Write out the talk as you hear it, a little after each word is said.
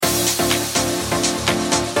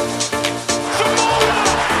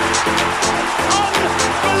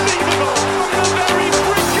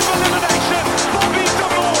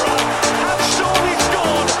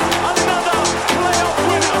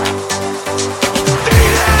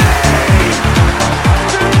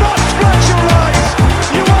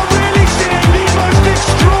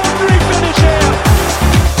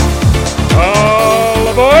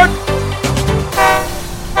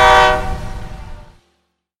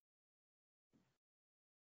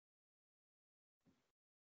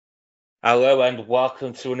Hello and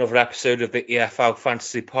welcome to another episode of the EFL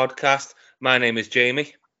Fantasy Podcast. My name is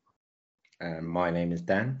Jamie. And my name is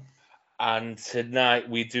Dan. And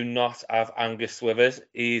tonight we do not have Angus with us.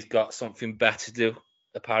 He's got something better to do,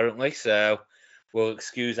 apparently. So we'll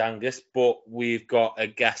excuse Angus, but we've got a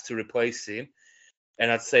guest to replace him.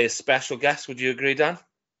 And I'd say a special guest. Would you agree, Dan?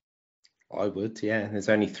 I would, yeah. There's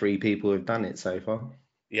only 3 people who've done it so far.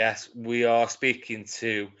 Yes, we are speaking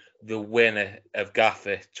to the winner of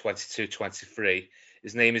Gaffr 22-23.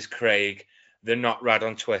 His name is Craig. They're not rad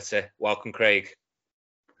on Twitter. Welcome, Craig.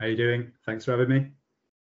 How you doing? Thanks for having me.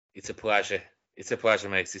 It's a pleasure. It's a pleasure,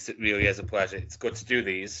 mate. It really is a pleasure. It's good to do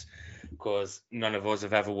these because none of us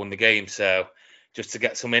have ever won the game. So just to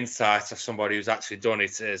get some insight of somebody who's actually done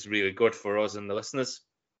it is really good for us and the listeners.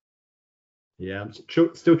 Yeah, I'm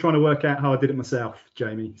still trying to work out how I did it myself,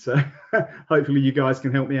 Jamie. So hopefully you guys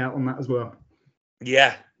can help me out on that as well.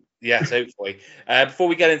 Yeah, yes, hopefully. Before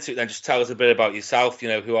we get into it, then just tell us a bit about yourself. You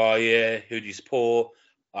know, who are you? Who do you support?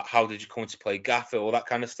 How did you come to play Gaffr? All that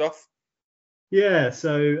kind of stuff. Yeah,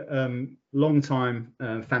 so long time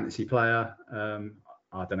fantasy player.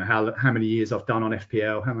 I don't know how many years I've done on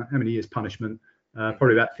FPL, how many years punishment.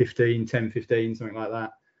 Probably about 15, something like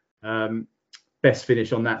that. Best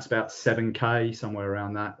finish on that's about 7k, somewhere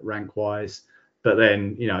around that rank wise. But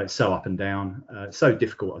then, you know, it's so up and down. It's so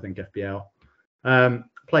difficult, I think, FPL.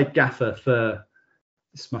 Played Gaffr for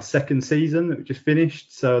it's my second season that we just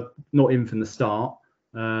finished, so not in from the start,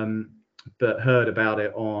 but heard about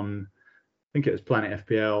it on, I think it was Planet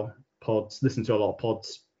FPL pods, listened to a lot of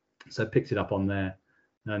pods, so picked it up on there.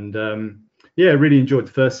 And yeah, really enjoyed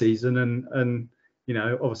the first season and you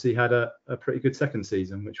know, obviously had a pretty good second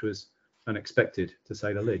season, which was unexpected to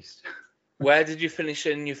say the least. Where did you finish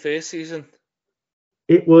in your first season?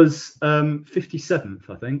 It was 57th,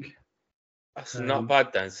 I think. That's not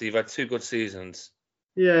bad then. So you've had 2 good seasons.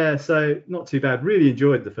 Yeah, so not too bad. Really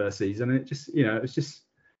enjoyed the first season. And it just, you know, it was just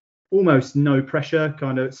almost no pressure.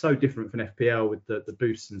 Kind of, it's so different from FPL with the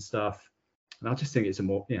boosts and stuff. And I just think it's a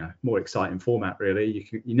more exciting format. Really,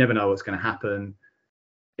 you never know what's going to happen.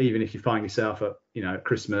 Even if you find yourself at, you know,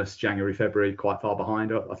 Christmas, January, February, quite far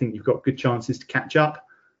behind, I think you've got good chances to catch up.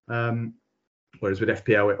 Whereas with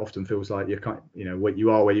FPL, it often feels like you're kind of, you know, where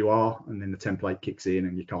you are, and then the template kicks in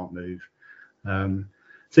and you can't move.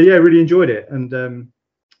 So yeah, really enjoyed it, and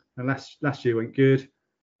last year went good,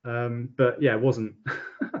 but yeah, wasn't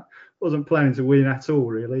planning to win at all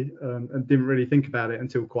really, and didn't really think about it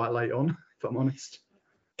until quite late on, if I'm honest.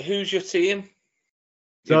 Who's your team?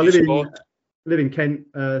 So I live in Kent,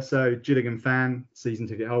 so Gillingham fan, season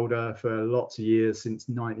ticket holder for lots of years since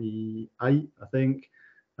 '98, I think.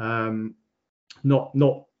 Didn't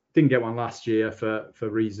get one last year for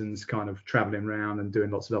reasons kind of travelling around and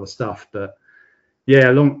doing lots of other stuff, but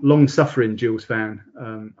yeah, long suffering Gills fan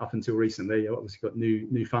up until recently. Obviously got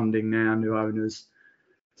new funding now, new owners,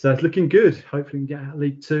 so it's looking good. Hopefully we can get out of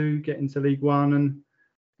League 2, get into League 1, and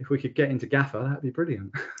if we could get into Gaffr, that'd be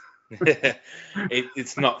brilliant.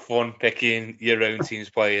 It's not fun picking your own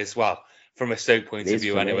team's players. Well, from a Stoke point of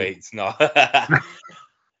view, anyway, it's not.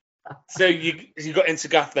 So you got into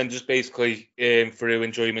Gaffr then just basically through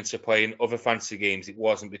enjoyment of playing other fantasy games. It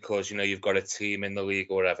wasn't because, you know, you've got a team in the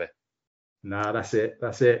league or whatever. No, that's it.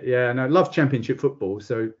 Yeah, and I love Championship football.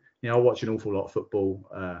 So, you know, I watch an awful lot of football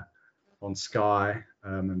on Sky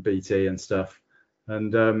and BT and stuff.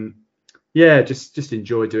 And yeah, just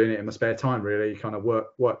enjoy doing it in my spare time. Really, kind of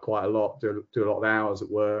work quite a lot, do a lot of hours at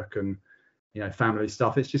work, and, you know, family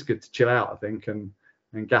stuff. It's just good to chill out, I think. And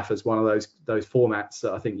Gaffr's one of those formats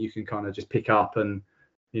that I think you can kind of just pick up, and,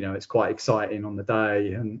 you know, it's quite exciting on the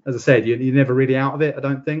day. And as I said, you're never really out of it, I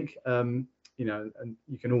don't think. You know, and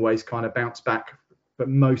you can always kind of bounce back, but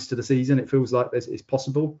most of the season it feels like it's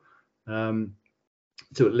possible to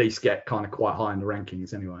at least get kind of quite high in the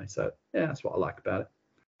rankings anyway. So yeah, that's what I like about it.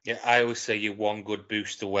 Yeah, I always say you're one good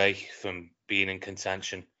boost away from being in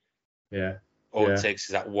contention. Yeah. All it takes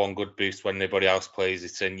is that one good boost when nobody else plays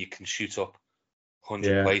it, and you can shoot up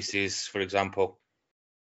 100 places, for example.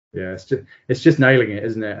 Yeah, it's just nailing it,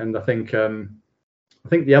 isn't it? And I think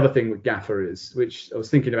the other thing with Gaffr is, which I was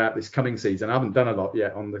thinking about this coming season. I haven't done a lot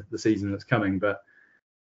yet on the season that's coming, but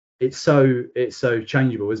it's so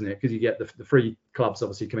changeable, isn't it? Because you get the free clubs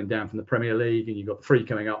obviously coming down from the Premier League, and you've got the free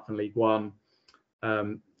coming up from League 1.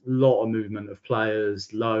 Lot of movement of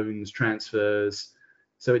players, loans, transfers.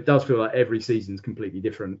 So it does feel like every season's completely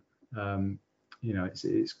different. You know,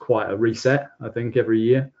 it's quite a reset, I think, every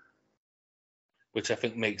year. Which I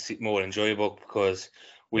think makes it more enjoyable, because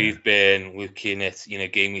we've been looking at, you know,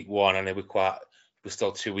 game week 1, and we're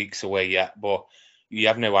still 2 weeks away yet, but you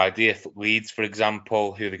have no idea for Leeds, for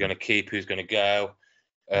example, who they're going to keep, who's going to go.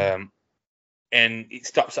 and it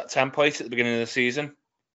stops at 10th place at the beginning of the season,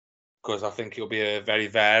 because I think it'll be a very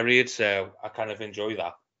varied. So I kind of enjoy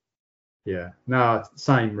that. Yeah, no,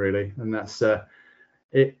 same really, and that's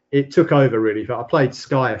it took over really. I played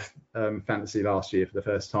Sky Fantasy last year for the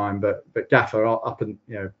first time, but Gaffr up and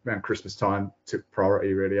around Christmas time took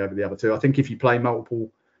priority really over the other two. I think if you play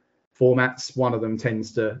multiple formats, one of them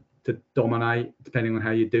tends to dominate depending on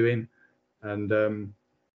how you're doing, and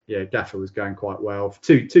Gaffr was going quite well for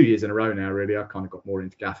two years in a row now. Really, I kind of got more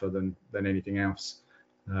into Gaffr than anything else.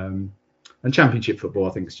 And Championship football,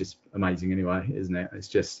 I think, is just amazing anyway, isn't it? It's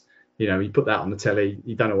just, you put that on the telly,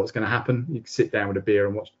 you don't know what's going to happen. You can sit down with a beer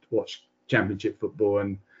and watch Championship football,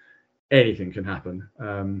 and anything can happen.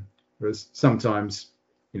 Whereas sometimes,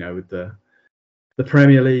 with the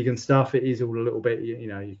Premier League and stuff, it is all a little bit,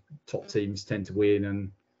 top teams tend to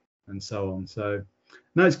win and so on. So,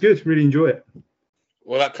 no, it's good. Really enjoy it.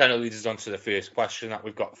 Well, that kind of leads us on to the first question that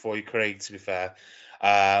we've got for you, Craig, to be fair.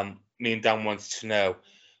 Me and Dan wanted to know,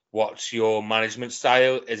 what's your management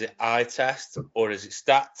style? Is it eye test, or is it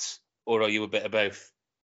stats, or are you a bit of both?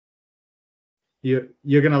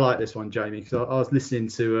 You're gonna like this one, Jamie, because I was listening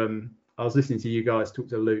to you guys talk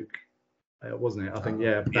to Luke, wasn't it? I think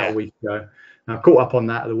about a week ago. And I caught up on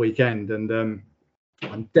that at the weekend, and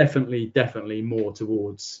I'm definitely more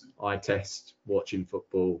towards eye test watching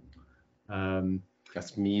football.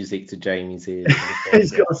 That's music to Jamie's ears.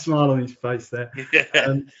 He's got a smile on his face there.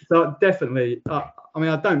 So definitely, I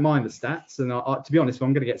don't mind the stats, and to be honest, if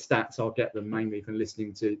I'm going to get stats, I'll get them mainly from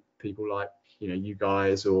listening to people like you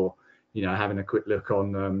guys, or having a quick look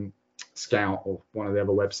on Scout or one of the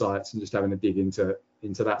other websites, and just having a dig into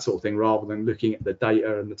that sort of thing, rather than looking at the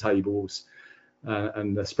data and the tables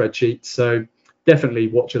and the spreadsheets. So definitely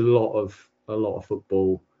watch a lot of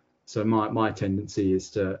football. So my tendency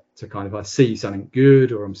is to kind of, if I see something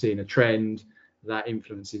good or I'm seeing a trend, that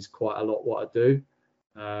influences quite a lot what I do.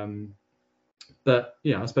 But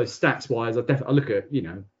I suppose stats wise, I look at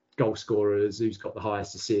goal scorers, who's got the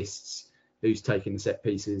highest assists, who's taking the set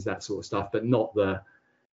pieces, that sort of stuff, but not the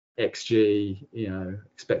XG,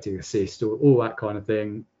 expected assist, or all that kind of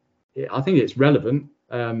thing. I think it's relevant.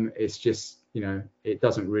 It's just it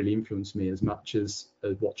doesn't really influence me as much as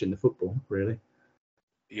watching the football, really.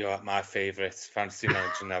 You're my favourite fantasy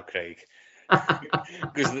manager now, Craig.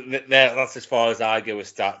 Because that's as far as I go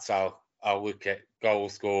with stats. I'll look at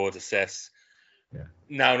goals scored, assists. Yeah.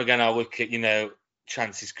 Now and again, I'll look at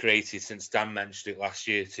chances created, since Dan mentioned it last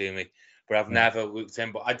year to me. But I've never looked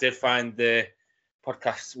in. But I did find the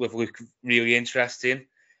podcast with Luke really interesting.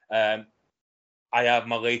 I have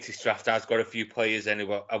my latest draft. I've got a few players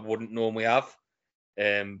anyway I wouldn't normally have,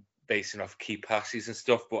 basing off key passes and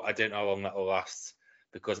stuff. But I don't know how long that will last,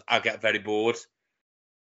 because I get very bored,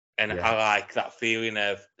 and I like that feeling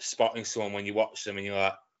of spotting someone when you watch them and you're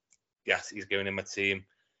like, yes, he's going in my team.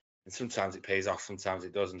 And sometimes it pays off, sometimes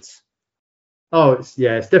it doesn't. Oh, it's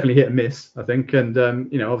definitely hit and miss, I think. And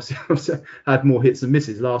obviously I had more hits than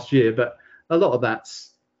misses last year, but a lot of that's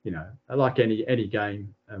like any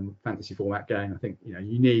game, fantasy format game. I think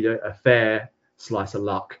you need a fair slice of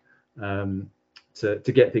luck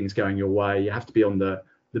to get things going your way. You have to be on the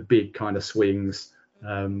big kind of swings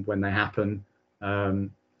when they happen,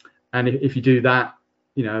 and if you do that,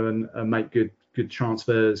 and make good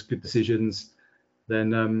transfers, good decisions,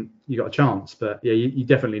 then you got a chance. But you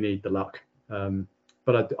definitely need the luck.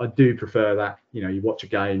 But I do prefer that you watch a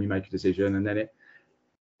game, you make a decision, and then it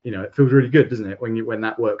feels really good, doesn't it, when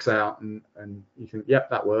that works out and you think, yep,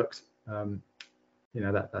 that works.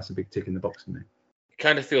 That's a big tick in the box for me. It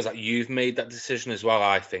kind of feels like you've made that decision as well,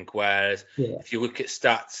 I think. Whereas if you look at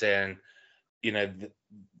stats and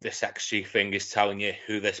this XG thing is telling you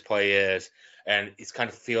who this player is, and it kind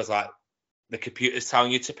of feels like the computer's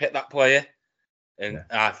telling you to pick that player, and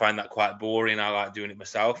I find that quite boring. I like doing it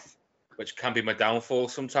myself, which can be my downfall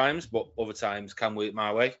sometimes, but other times can work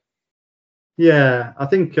my way. Yeah, I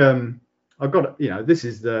think I've got this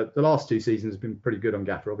is the last 2 seasons have been pretty good on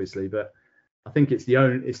Gaffr, obviously, but I think it's the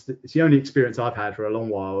only experience I've had for a long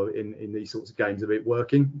while in these sorts of games of it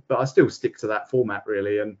working. But I still stick to that format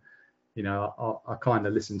really, and I kind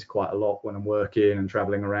of listen to quite a lot when I'm working and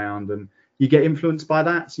traveling around, and you get influenced by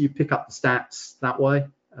that, so you pick up the stats that way,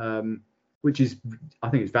 which is, I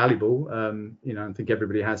think, it's valuable. I think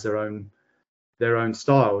everybody has their own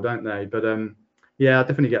style, don't they? But I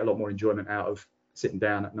definitely get a lot more enjoyment out of sitting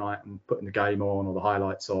down at night and putting the game on or the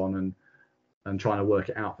highlights on and trying to work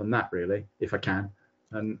it out from that, really, if I can.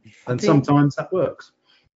 And sometimes that works.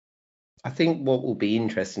 I think what will be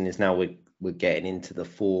interesting is now we're getting into the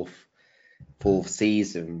fourth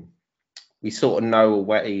season. We sort of know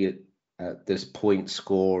away there's point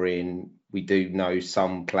scoring. We do know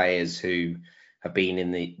some players who have been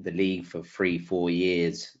in the league for 3-4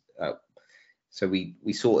 years. So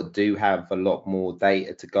we sort of do have a lot more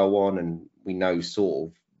data to go on, and we know sort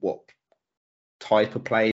of what type of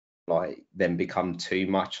players like then become too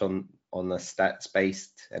much on the stats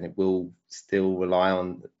based, and it will still rely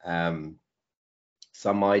on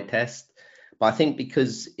some eye test. But I think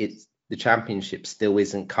because it's the Championship still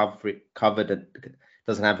isn't covered,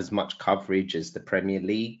 doesn't have as much coverage as the Premier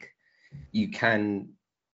League, you can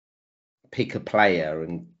pick a player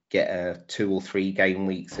and get a 2 or 3 game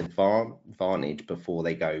weeks advantage before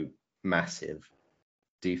they go massive.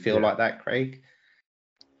 Do you feel like that, Craig?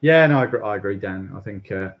 Yeah, no, I agree, Dan. I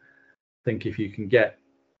think if you can get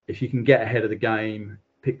ahead of the game,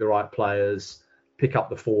 pick the right players, pick up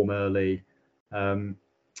the form early,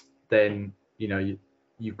 then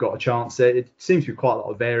you've got a chance there. It seems to be quite a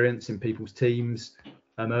lot of variance in people's teams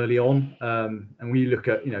early on, and when you look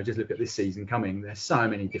at just look at this season coming, there's so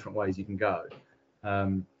many different ways you can go.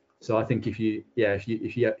 So I think if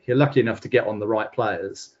you're lucky enough to get on the right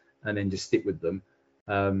players and then just stick with them,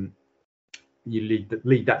 you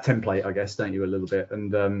lead that template, I guess, don't you, a little bit,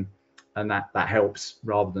 and that helps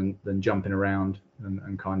rather than jumping around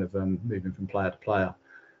and kind of moving from player to player.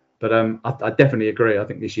 But I definitely agree. I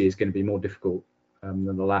think this year is going to be more difficult than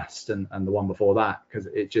the last and the one before that, because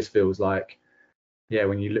it just feels like,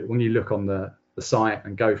 when you look on the site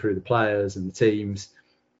and go through the players and the teams,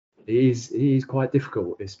 it is quite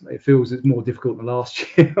difficult. It feels it's more difficult than last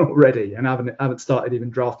year already, and I haven't started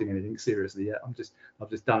even drafting anything seriously yet. I've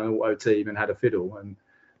just done an auto team and had a fiddle, and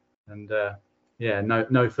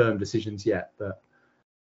no firm decisions yet, but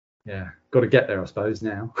got to get there, I suppose,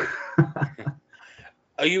 now.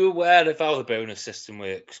 Are you aware of how the bonus system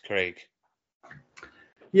works, Craig?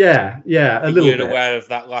 Yeah, a little bit. You were aware of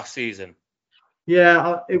that last season?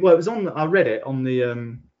 Yeah, it was on. I read it on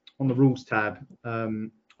the rules tab.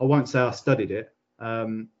 I won't say I studied it.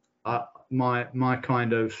 My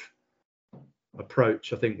kind of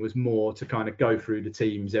approach, I think, was more to kind of go through the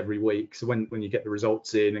teams every week. So when you get the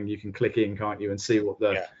results in, and you can click in, can't you, and see what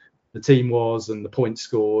the team was and the points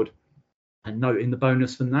scored, and noting the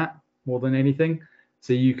bonus from that more than anything.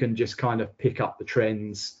 So you can just kind of pick up the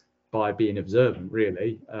trends by being observant,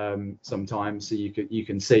 really. Sometimes, so you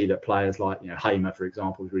can see that players like Hamer, for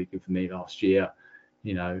example, was really good for me last year.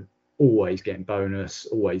 Always getting bonus,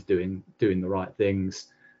 always doing the right things.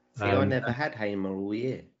 See, I never had Hamer all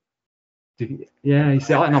year. You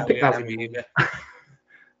see, I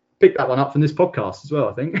picked that one up from this podcast as well,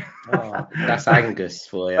 I think. Oh, that's Angus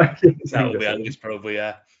for you. That will be Angus, probably,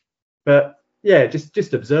 yeah. But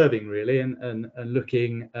just observing, really, and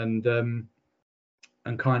looking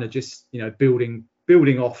and kind of just building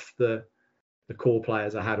off the core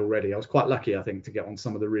players I had already. I was quite lucky, I think, to get on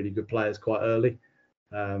some of the really good players quite early,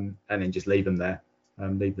 and then just leave them there,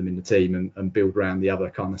 leave them in the team, and build around the other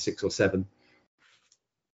kind of 6 or 7.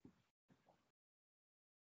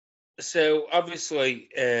 So obviously,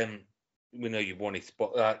 we know you won it,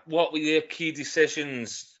 but what were your key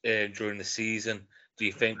decisions during the season, do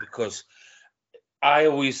you think? Because I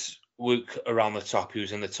always look around the top,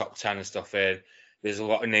 who's in the top 10 and stuff, and there's a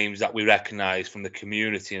lot of names that we recognise from the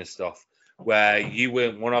community and stuff, where you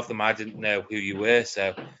weren't one of them. I didn't know who you were,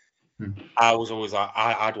 so I was always like,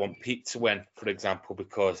 I'd want Pete to win, for example,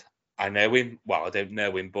 because I know him. Well, I don't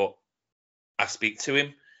know him, but I speak to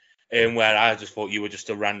him. And where I just thought you were just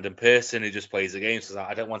a random person who just plays the game, so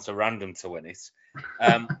I don't want a random to win it.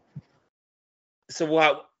 So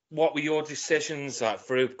what were your decisions like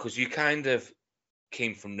through? Because you kind of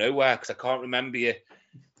came from nowhere, because I can't remember you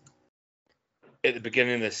at the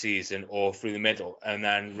beginning of the season or through the middle, and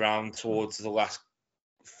then round towards the last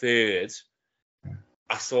third,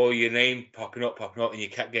 I saw your name popping up, and you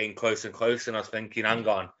kept getting closer and closer, and I was thinking, hang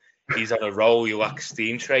on, he's on a roll. You're like a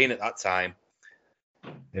steam train at that time.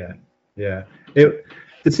 Yeah.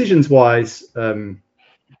 Decisions wise,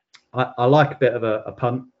 I like a bit of a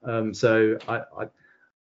punt. So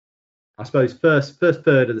I suppose first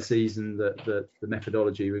third of the season, the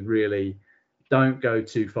methodology was really don't go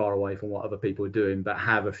too far away from what other people are doing, but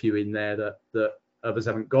have a few in there that others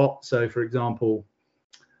haven't got. So, for example,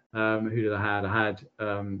 who did I had? I had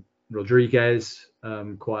Rodriguez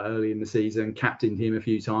quite early in the season, captained him a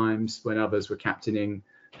few times when others were captaining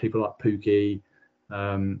people like Pookie.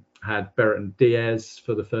 Had Bertrand Diaz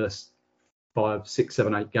for the first 5, 6,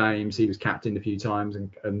 7, 8 games. He was captained a few times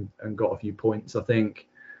and got a few points, I think.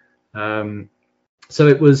 So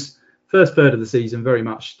it was first third of the season, very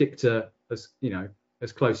much stick to as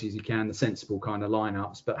close as you can, the sensible kind of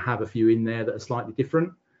lineups, but have a few in there that are slightly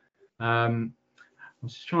different. I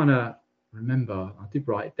was just trying to remember. I did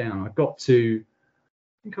write it down. I got to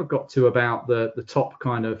about the top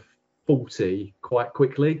kind of 40 quite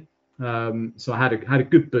quickly. So I had a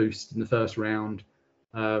good boost in the first round,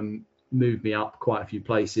 moved me up quite a few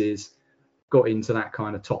places, got into that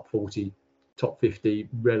kind of top 40, top 50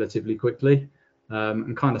 relatively quickly,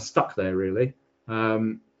 and kind of stuck there really.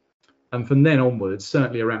 And from then onwards,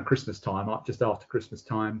 certainly around Christmas time, just after Christmas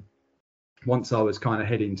time, once I was kind of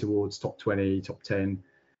heading towards top 20, top 10,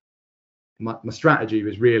 my strategy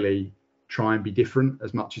was really try and be different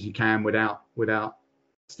as much as you can without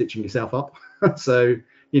stitching yourself up. So,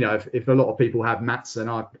 if a lot of people have Matson,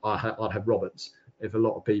 I'd have Roberts. If a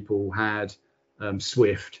lot of people had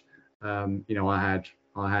Swift, I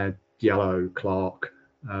had Yellow, Clarke,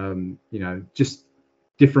 just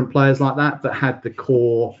different players like that had the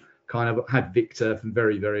core. Kind of had Victor from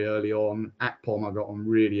very, very early on. Akpom I got on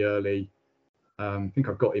really early. I think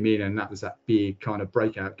I got him in, and that was that big kind of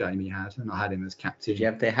breakout game he had, and I had him as captain. Did you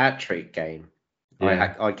have the hat trick game?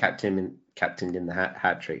 Yeah. I captained in the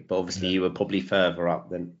hat trick, but obviously you were probably further up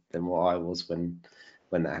than what I was when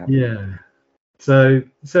that happened. Yeah. So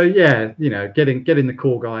yeah, getting the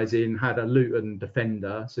core guys in, had a Luton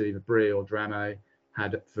defender, so either Brie or Drame,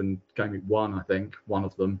 had from game week 1, I think one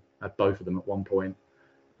of them had both of them at one point.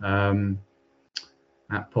 Akpom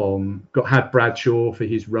had Bradshaw for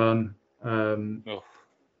his run. So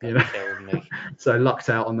lucked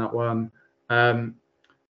out on that one.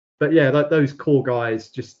 But yeah, those core guys,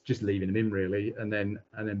 just leaving them in really, and then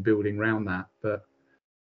building around that. But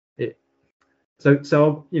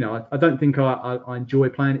so I don't think I enjoy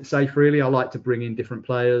playing it safe really. I like to bring in different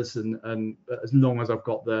players, and as long as I've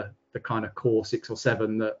got the kind of core 6 or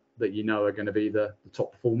 7 that are going to be the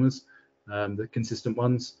top performers, the consistent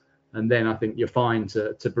ones, and then I think you're fine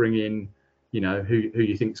to bring in who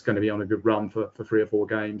you think is going to be on a good run for 3 or 4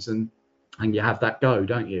 games, and you have that go,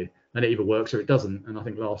 don't you? And it either works or it doesn't. And I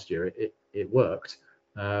think last year it worked.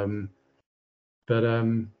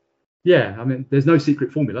 Yeah, I mean, there's no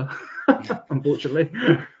secret formula, unfortunately.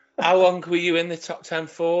 How long were you in the top 10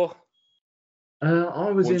 for? I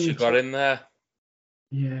was once you got in there.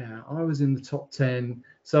 Yeah, I was in the top 10.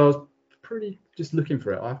 So I was pretty just looking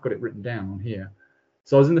for it. I've got it written down on here.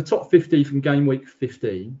 So I was in the top 50 from game week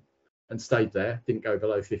 15 and stayed there. Didn't go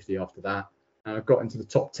below 50 after that. And I got into the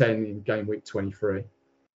top 10 in game week 23.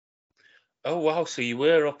 Oh, wow. So you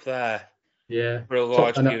were up there for a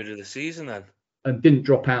large period of the season then. And didn't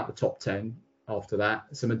drop out the top 10 after that.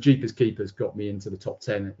 So my Jeepers Keepers got me into the top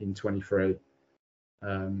 10 in 23.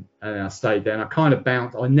 And then I stayed there. And I kind of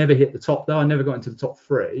bounced. I never hit the top, though. I never got into the top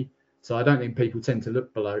 3. So I don't think people tend to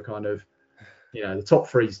look below kind of, the top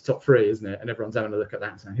 3 is top 3, isn't it? And everyone's having a look at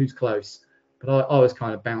that and saying, who's close? But I was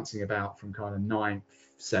kind of bouncing about from kind of 9th,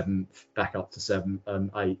 7th, back up to 7th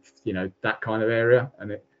and 8th, that kind of area. And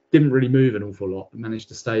it didn't really move an awful lot. I managed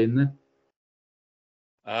to stay in there.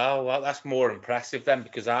 Oh, well, that's more impressive then,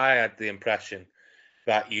 because I had the impression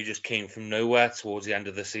that you just came from nowhere towards the end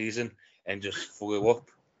of the season and just flew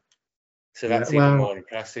up. So that's even more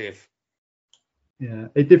impressive. Yeah,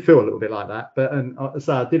 it did feel a little bit like that. But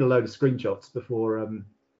so I did a load of screenshots before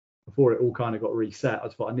it all kind of got reset. I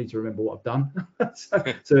just thought I need to remember what I've done.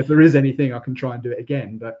 so if there is anything, I can try and do it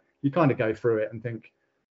again. But you kind of go through it and think,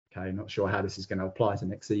 okay, not sure how this is going to apply to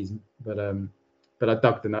next season. But I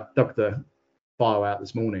dug the file out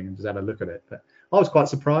this morning and just had a look at it. But I was quite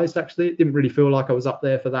surprised actually. It didn't really feel like I was up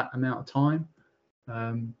there for that amount of time,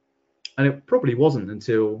 and it probably wasn't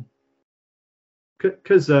until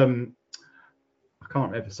because I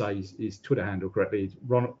can't ever say his Twitter handle correctly.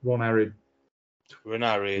 Ron Arid.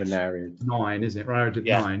 Renariad. 9, isn't it? Renariad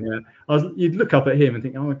 9. Yeah. You'd look up at him and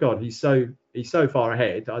think, oh my God, he's so far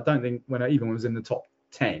ahead. I don't think when I was in the top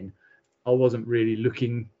 10, I wasn't really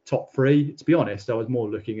looking top 3. To be honest, I was more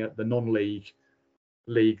looking at the non-league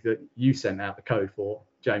league that you sent out the code for,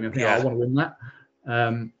 Jamie. I think I want to win that.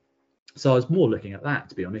 So I was more looking at that,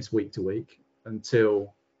 to be honest, week to week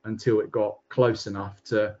until it got close enough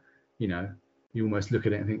to, you almost look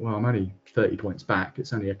at it and think, well, I'm only 30 points back.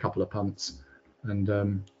 It's only a couple of punts, and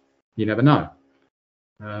you never know.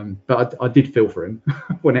 But I did feel for him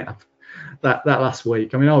when that last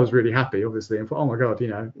week. I mean, I was really happy, obviously, and thought, oh my God,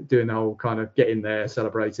 doing the whole kind of getting there,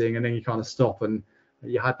 celebrating, and then you kind of stop and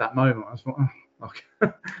you had that moment. I was like,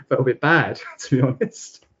 felt a bit bad, to be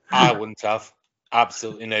honest. I wouldn't have.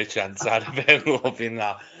 Absolutely no chance. I'd have been loving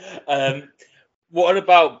that. What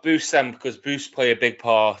about boosts then? Because boosts play a big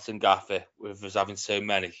part in Gaffr with us having so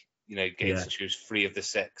many. Getting to choose 3 of the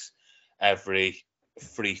 6 every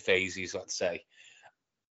 3 phases, let's say.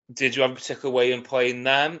 Did you have a particular way in playing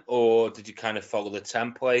them, or did you kind of follow the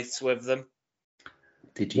templates with them?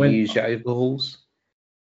 Did you use your overhauls?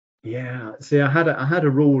 Yeah. See, I had a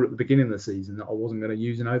rule at the beginning of the season that I wasn't going to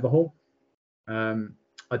use an overhaul.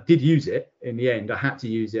 I did use it in the end. I had to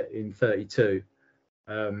use it in 32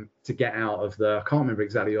 to get out of the. I can't remember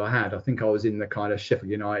exactly who I had. I think I was in the kind of Sheffield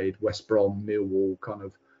United, West Brom, Millwall kind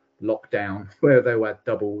of lockdown where they had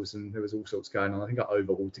doubles and there was all sorts going on. I think I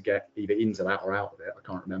overhauled to get either into that or out of it. I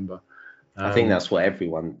can't remember. I think that's what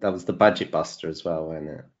that was the budget buster as well, wasn't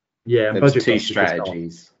it? Yeah, there was two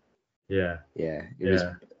strategies. Yeah. It was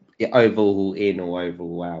overhaul in or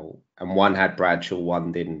overhaul out, and one had Bradshaw,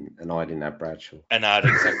 one didn't, and I didn't have Bradshaw. And I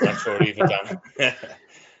didn't take Bradshaw either, Dan.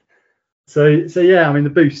 So yeah, I mean the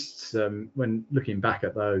boosts. When looking back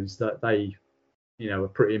at those, that they, were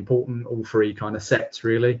pretty important. All three kind of sets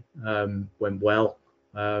really went well.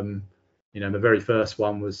 The very first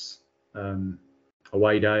one was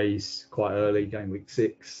away days, quite early, game week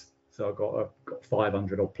 6. So I got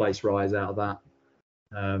 500 odd place rise out of that.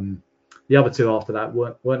 The other two after that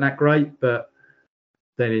weren't that great, but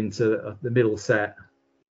then into the middle set,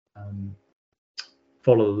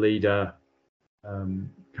 follow the leader, kind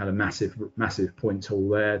of massive points haul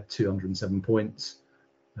there, 207 points.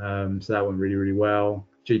 So that went really, really well.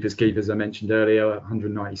 Jeepers Keepers I mentioned earlier,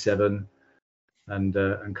 197, and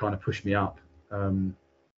kind of pushed me up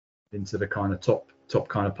into the kind of top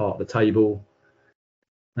kind of part of the table.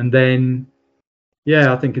 And then,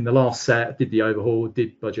 I think in the last set, I did the overhaul,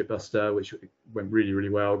 did Budget Buster, which went really, really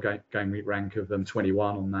well. Game week rank of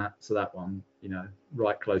 21 on that. So that one,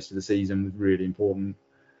 right close to the season was really important.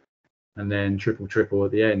 And then triple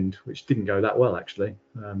at the end, which didn't go that well actually,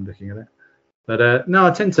 looking at it. But no,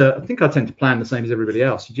 I think I tend to plan the same as everybody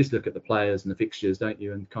else. You just look at the players and the fixtures, don't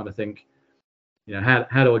you, and kind of think,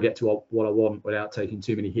 how do I get to what I want without taking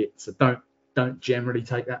too many hits? I don't generally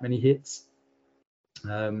take that many hits.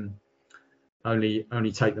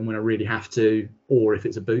 Only take them when I really have to, or if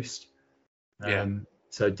it's a boost.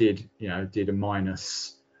 So did a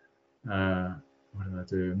minus. What did I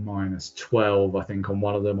do? Minus 12, I think, on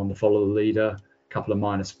one of them on the follow the leader. A couple of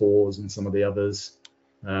minus 4s and some of the others,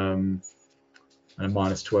 and a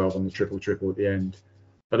minus 12 on the triple at the end.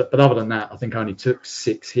 But other than that, I think I only took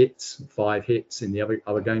 5 hits in the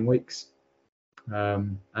other game weeks.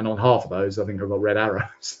 And on half of those, I think I got red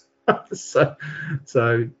arrows. so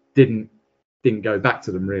didn't go back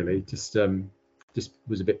to them really. Just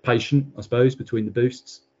was a bit patient, I suppose, between the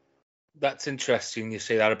boosts. That's interesting you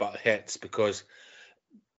say that about hits, because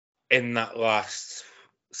in that last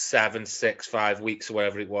 7, 6, 5 weeks or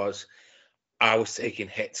whatever it was, I was taking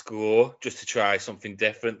hits galore just to try something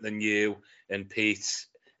different than you and Pete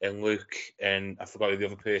and Luke, and I forgot who the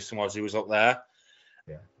other person was who was up there.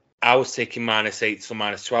 Yeah. I was taking -8s or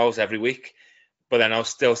 -12s every week, but then I was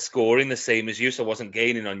still scoring the same as you, so I wasn't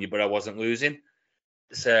gaining on you, but I wasn't losing.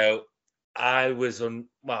 So I was I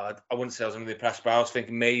wouldn't say I was under the pressure, but I was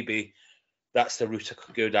thinking maybe that's the route I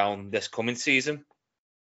could go down this coming season,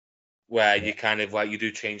 where you kind of you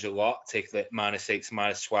do change a lot, take the -8s,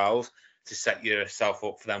 -12s to set yourself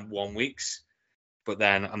up for them 1 weeks. But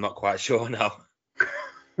then I'm not quite sure now.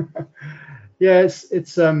 Yeah, it's just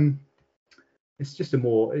it's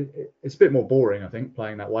a bit more boring, I think,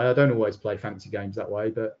 playing that way. I don't always play fantasy games that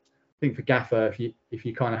way, but I think for Gaffr, if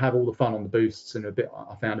you kind of have all the fun on the boosts and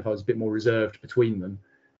I found if I was a bit more reserved between them,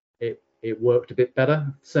 it worked a bit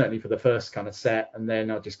better, certainly for the first kind of set, and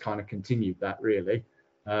then I just kind of continued that really.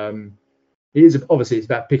 It's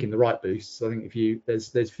about picking the right boosts. I think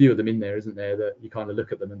there's few of them in there, isn't there, that you kind of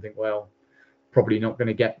look at them and think, well, probably not going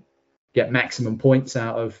to get maximum points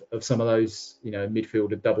out of some of those,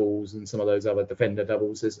 midfielder doubles and some of those other defender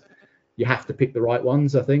doubles. You have to pick the right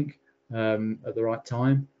ones, I think, at the right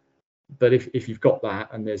time. But if you've got that,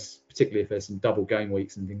 and particularly if there's some double game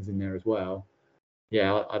weeks and things in there as well,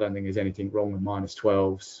 I don't think there's anything wrong with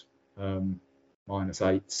 -12s,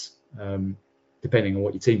 -8s, depending on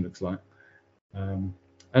what your team looks like. And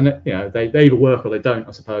they either work or they don't,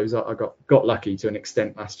 I suppose. I got lucky to an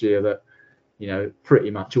extent last year that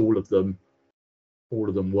pretty much all of them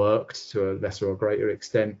worked to a lesser or greater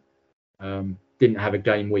extent. Didn't have a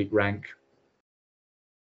game week rank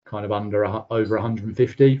kind of over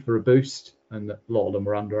 150 for a boost, and a lot of them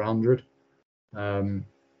were under 100.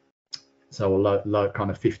 So a low kind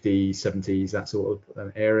of 50s, 70s, that sort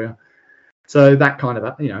of area. So that kind of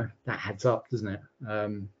that adds up, doesn't it?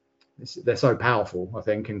 They're so powerful, I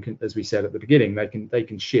think, and as we said at the beginning, they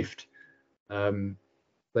can shift.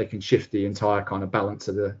 They can shift the entire kind of balance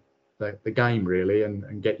of the game really,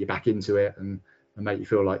 and get you back into it and make you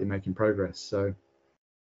feel like you're making progress. So,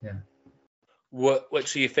 yeah.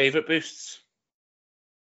 What's your favourite boosts?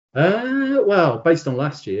 Well, based on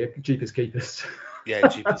last year, Jeepers Keepers. Yeah,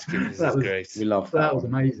 Jeepers Keepers is great. We love that. That was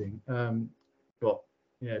amazing. Got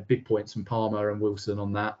big points from Palmer and Wilson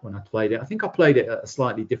on that when I played it. I think I played it at a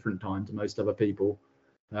slightly different time to most other people.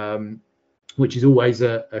 which is always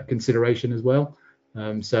a consideration as well.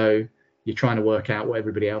 So you're trying to work out what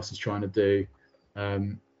everybody else is trying to do.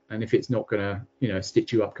 And if it's not going to,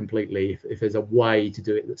 stitch you up completely, if there's a way to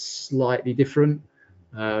do it that's slightly different,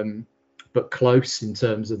 but close in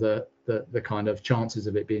terms of the kind of chances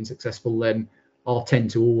of it being successful, then I'll tend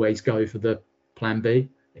to always go for the plan B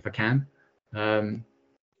if I can.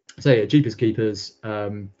 So yeah, Jeepers Keepers,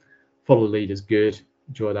 follow leaders, good.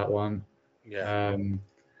 Enjoy that one. Yeah.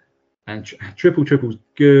 And triple's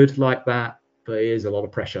good like that, but it is a lot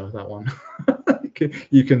of pressure, that one.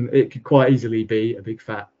 It could quite easily be a big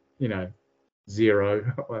fat,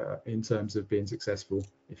 0 in terms of being successful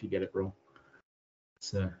if you get it wrong.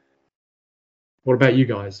 So what about you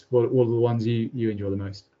guys? What are the ones you enjoy the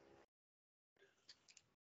most?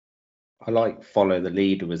 I like Follow the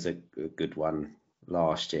Leader was a good one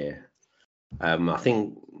last year. I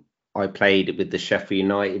think I played it with the Sheffield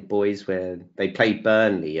United boys where they played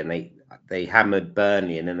Burnley and they hammered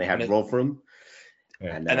Burnley and then they had Rotherham.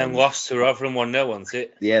 Yeah. And then lost to Rotherham 1-0, wasn't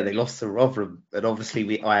it? Yeah, they lost to Rotherham. And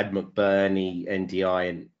obviously I had McBurney, NDI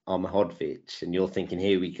and Armahodovic. And you're thinking,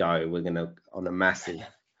 here we go. We're going to on a massive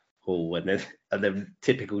haul. And then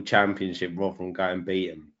typical championship, Rotherham go and beat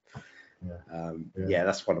them. Yeah,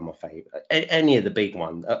 that's one of my favourite. Any of the big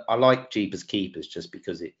ones. I like Jeepers Keepers just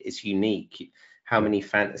because it's unique. How many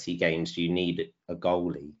fantasy games do you need a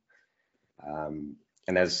goalie? And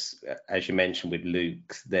as you mentioned with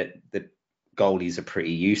Luke, that the goalies are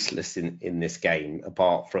pretty useless in this game,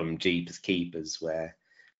 apart from Jeepers Keepers, where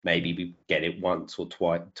maybe we get it once or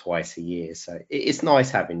twice a year. So it's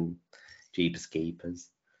nice having Jeepers Keepers.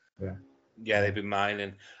 Yeah, they've been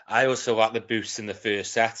mining. I also like the boost in the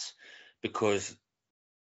first set because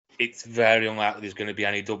it's very unlikely there's going to be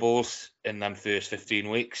any doubles in them first 15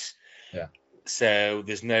 weeks. Yeah. So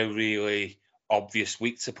there's no really obvious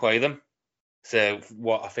week to play them. So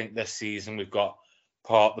what I think this season we've got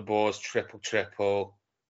part the boards, triple,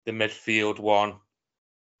 the midfield one.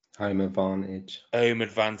 Home advantage,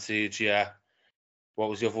 yeah.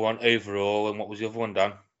 What was the other one? Overall, and what was the other one,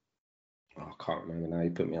 Dan? Oh, I can't remember now.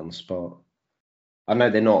 You put me on the spot. I know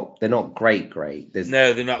they're not great.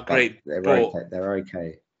 No, they're not great. They're okay. They're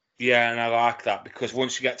okay. Yeah, and I like that because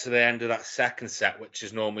once you get to the end of that second set, which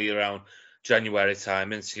is normally around January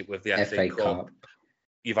time, isn't it, with the FA Cup,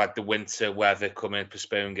 you've had the winter weather come in,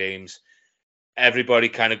 postpone games. Everybody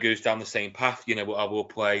kind of goes down the same path. I will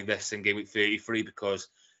play this in game week 33 because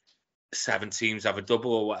 7 teams have a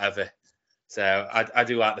double or whatever. So I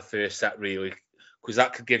do like the first set really because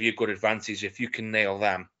that could give you a good advantage if you can nail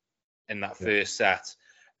them in that first set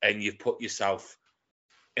and you've put yourself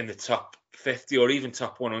in the top 50 or even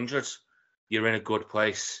top 100. You're in a good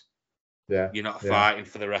place. Yeah, you're not fighting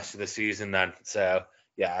for the rest of the season then. So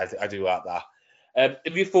yeah, I do like that.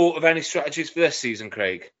 Have you thought of any strategies for this season,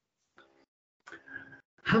 Craig?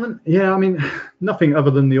 Nothing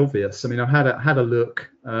other than the obvious. I've had a look.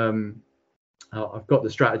 I've got the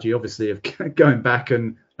strategy obviously of going back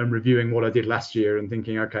and reviewing what I did last year and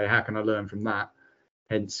thinking, okay, how can I learn from that?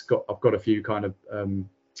 Hence I've got a few kind of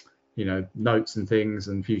notes and things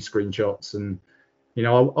and a few screenshots, and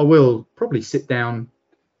I will probably sit down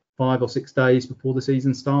 5 or 6 days before the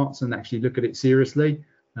season starts and actually look at it seriously,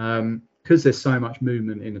 because there's so much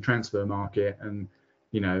movement in the transfer market, and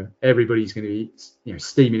everybody's going to be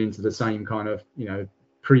steaming into the same kind of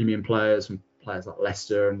premium players, from players like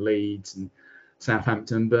Leicester and Leeds and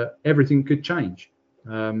Southampton, but everything could change.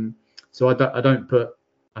 So I don't put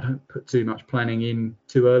too much planning in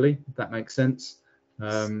too early, if that makes sense.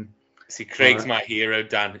 See, Craig's my hero,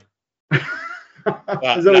 Dan. Is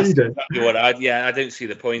that what you do? Exactly what I don't see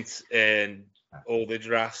the point in all the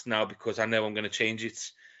drafts now because I know I'm going to change it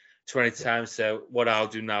 20 times. So what I'll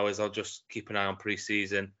do now is I'll just keep an eye on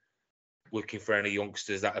pre-season, looking for any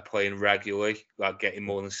youngsters that are playing regularly, like getting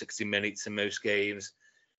more than 60 minutes in most games,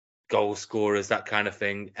 goal scorers, that kind of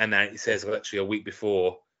thing. And then it says literally a week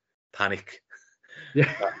before, panic.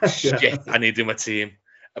 Yeah. Shit, I need to do my team.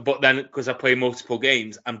 But then because I play multiple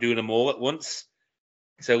games, I'm doing them all at once.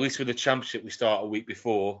 So at least with the championship, we start a week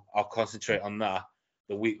before. I'll concentrate on that.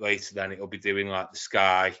 The week later, then it'll be doing like the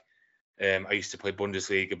Sky. I used to play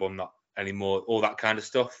Bundesliga, but I'm not anymore. All that kind of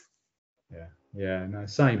stuff. Yeah. No,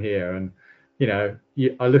 same here. And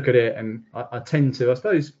I look at it, and I tend to, I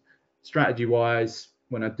suppose, strategy-wise,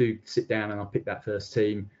 when I do sit down and I pick that first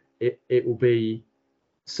team, it will be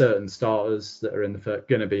certain starters that are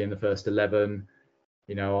going to be in the first 11.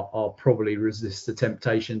 I'll probably resist the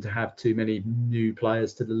temptation to have too many new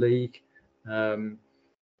players to the league. I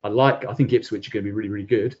think Ipswich are going to be really, really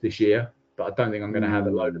good this year, but I don't think I'm going to have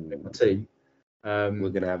a load of them in my team. We're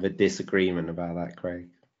going to have a disagreement about that, Craig.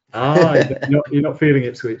 You're not feeling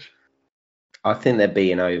Ipswich. I think they're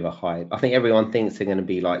being overhyped. I think everyone thinks they're going to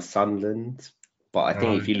be like Sunderland, but I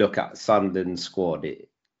think if you look at Sunderland's squad,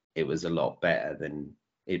 it was a lot better than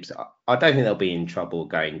Ipswich. I don't think they'll be in trouble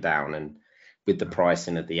going down, and with the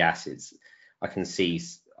pricing of the assets, I can see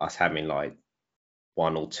us having like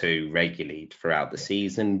 1 or 2 regularly throughout the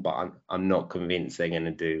season, but I'm not convinced they're going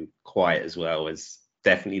to do quite as well as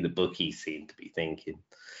definitely the bookies seem to be thinking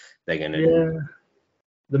they're going to do.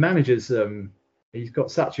 The manager's he's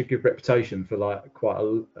got such a good reputation for like quite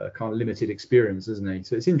a kind of limited experience, isn't he?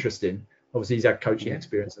 So it's interesting. Obviously, he's had coaching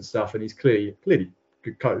experience and stuff, and he's clearly a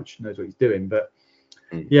good coach, knows what he's doing. But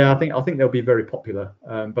I think they'll be very popular.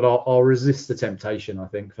 But I'll resist the temptation, I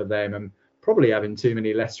think, for them, and probably having too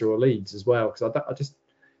many Leicester or Leeds as well, because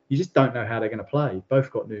you just don't know how they're going to play.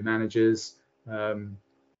 Both got new managers.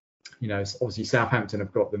 Obviously Southampton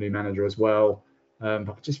have got the new manager as well. But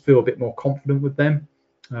I just feel a bit more confident with them.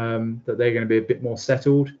 That they're going to be a bit more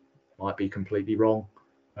settled. Might be completely wrong,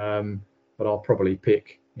 but I'll probably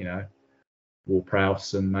pick,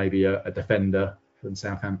 Ward-Prowse and maybe a defender from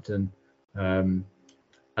Southampton, and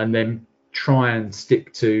then try and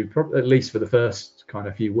stick to, at least for the first kind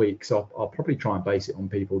of few weeks, I'll probably try and base it on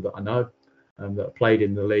people that I know that have played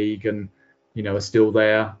in the league and are still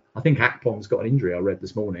there. I think Akpon's got an injury I read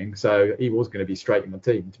this morning, so he was going to be straight in the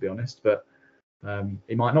team, to be honest, but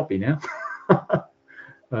he might not be now.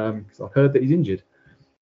 Because I've heard that he's injured.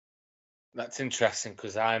 That's interesting,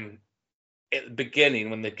 because I'm at the beginning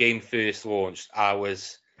when the game first launched, I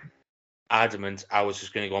was adamant I was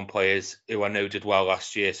just going to go on players who I know did well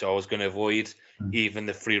last year, so I was going to avoid even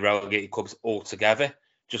the 3 relegated clubs altogether,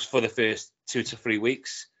 just for the first 2 to 3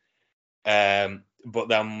 weeks. But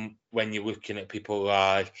then when you're looking at people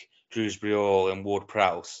like Shrewsbury Hall and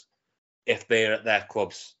Ward-Prowse, if they're at their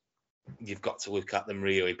clubs, you've got to look at them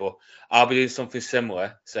really. But I'll be doing something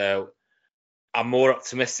similar, so I'm more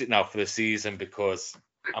optimistic now for the season because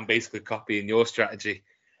I'm basically copying your strategy.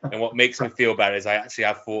 And what makes me feel better is I actually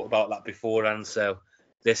have thought about that beforehand. So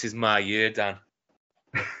this is my year, Dan.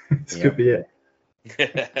 This could be it.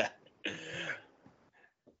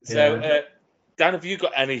 So Dan, have you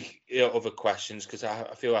got any other questions? Because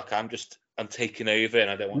I feel like I'm taking over and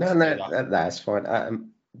I don't want to. No, that's fine.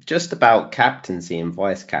 Just about captaincy and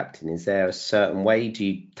vice captain, is there a certain way? Do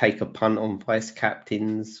you take a punt on vice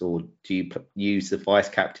captains, or do you use the vice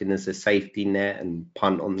captain as a safety net and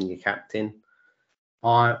punt on your captain?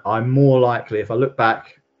 I'm more likely, if I look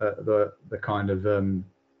back at the kind of the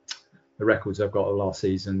records I've got of last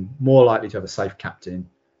season, more likely to have a safe captain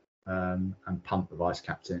and punt the vice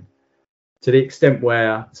captain. To the extent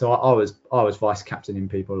where, so I was vice captaining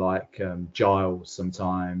people like Giles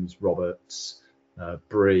sometimes, Roberts.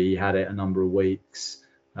 Bree had it a number of weeks.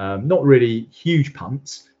 Not really huge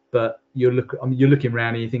punts, but you're looking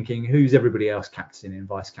around and you're thinking, who's everybody else captaining and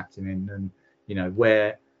vice captaining, and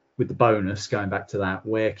where, with the bonus, going back to that,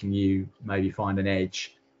 where can you maybe find an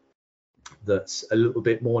edge that's a little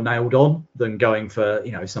bit more nailed on than going for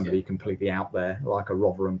somebody completely out there like a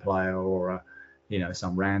Rotherham player or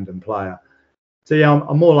some random player. So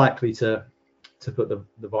I'm more likely to put the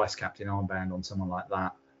vice captain armband on someone like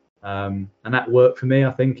that. And that worked for me,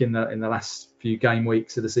 I think, in the last few game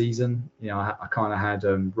weeks of the season. I kind of had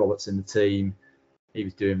Roberts in the team. He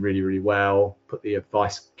was doing really, really well. Put the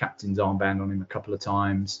vice captain's armband on him a couple of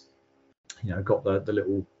times. Got the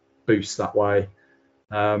little boost that way.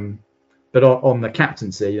 But on the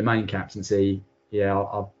captaincy, the main captaincy,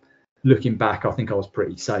 looking back, I think I was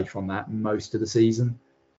pretty safe on that most of the season.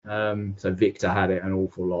 So Victor had it an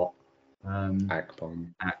awful lot.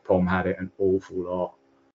 Akpom had it an awful lot.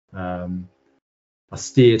 I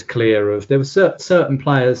steered clear of, there were certain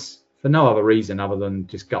players for no other reason other than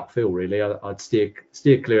just gut feel, really. I'd steer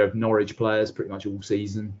clear of Norwich players pretty much all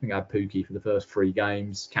season. I think I had Pookie for the first 3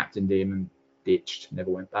 games, captained him and ditched, never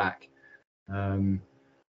went back. And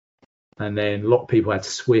then a lot of people had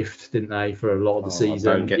Swift, didn't they, for a lot of the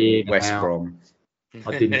season. Don't get West Brom.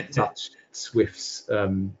 I didn't touch Swift's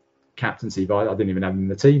captaincy, but I didn't even have him in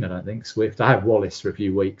the team, I don't think, Swift. I had Wallace for a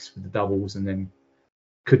few weeks with the doubles and then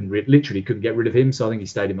literally couldn't get rid of him, so I think he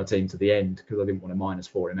stayed in my team to the end because I didn't want to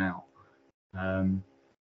 -4 him out.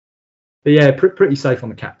 But yeah, pretty safe on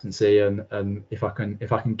the captaincy, and if I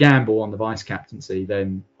can gamble on the vice captaincy,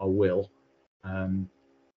 then I will. And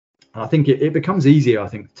I think it becomes easier, I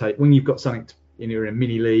think, to take when you've got something you're in a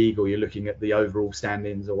mini league or you're looking at the overall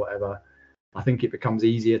standings or whatever. I think it becomes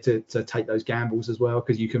easier to take those gambles as well,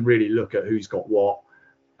 because you can really look at who's got what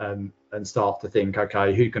and start to think,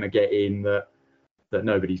 okay, who can I get in that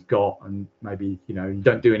nobody's got, and maybe you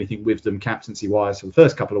don't do anything with them captaincy wise for the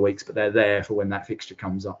first couple of weeks, but they're there for when that fixture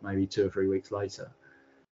comes up maybe 2 or 3 weeks later.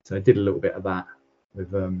 So I did a little bit of that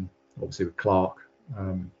with obviously with Clarke,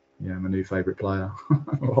 my new favourite player.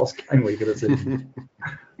 Last game week of the season.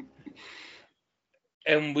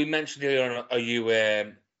 And we mentioned earlier on, are you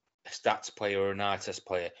a stats player or an eye test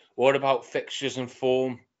player? What about fixtures and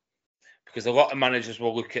form? Because a lot of managers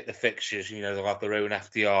will look at the fixtures, they'll have their own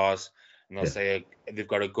FDRs, and they'll say they've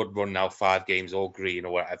got a good run now, 5 games all green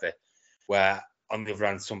or whatever, where on the other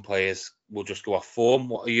hand, some players will just go off form.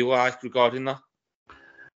 What are you like regarding that?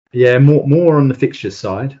 Yeah, more on the fixtures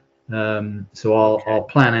side. So I'll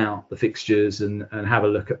plan out the fixtures and have a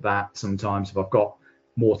look at that sometimes if I've got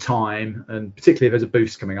more time, and particularly if there's a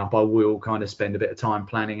boost coming up, I will kind of spend a bit of time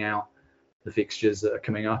planning out the fixtures that are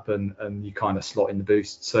coming up, and you kind of slot in the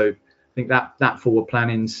boost. So I think that forward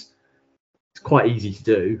planning's quite easy to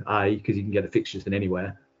do, because you can get the fixtures from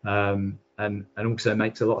anywhere, and also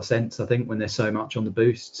makes a lot of sense, I think, when there's so much on the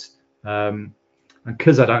boosts, and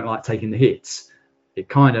because I don't like taking the hits, you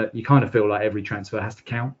kind of feel like every transfer has to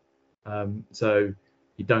count. So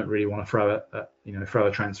you don't really want to throw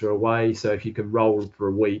a transfer away. So if you can roll for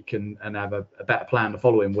a week and have a better plan the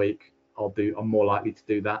following week, I'm more likely to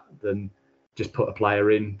do that than just put a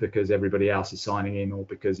player in because everybody else is signing in or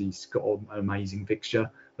because he's got an amazing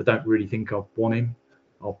fixture. I don't really think I want him.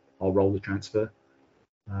 I'll roll the transfer.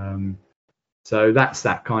 So that's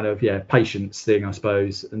that kind of patience thing, I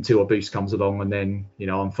suppose, until a boost comes along, and then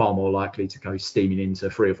I'm far more likely to go steaming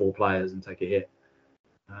into 3 or 4 players and take a hit.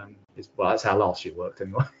 That's how last year worked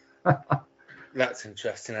anyway. That's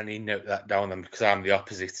interesting. I need to note that down then, because I'm the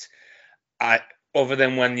opposite. Other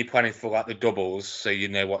than when you're planning for like the doubles, so you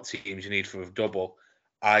know what teams you need for a double,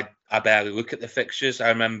 I barely look at the fixtures. I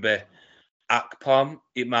remember Akpom,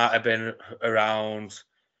 it might have been around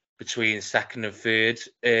between second and third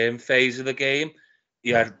phase of the game.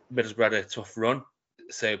 Middlesbrough had a tough run,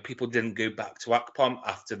 so people didn't go back to Akpom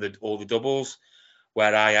after all the doubles,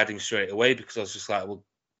 where I had him straight away because I was just like, well,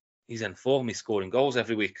 he's in form, he's scoring goals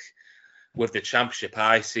every week. With the Championship,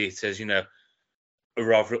 I see it as,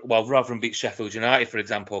 rather than beat Sheffield United, for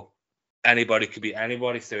example, anybody could beat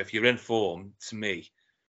anybody. So if you're in form, to me,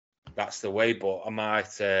 that's the way. But I might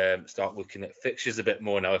start looking at fixtures a bit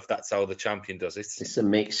more now if that's how the champion does it. It's a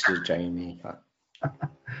mixture, Jamie.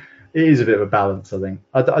 It is a bit of a balance, I think.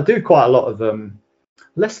 I do quite a lot of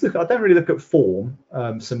I don't really look at form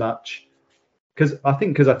so much, because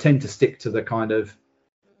I tend to stick to the kind of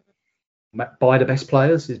buy the best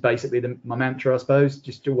players is basically my mantra, I suppose.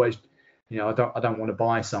 Just always, I don't want to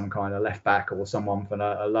buy some kind of left back or someone from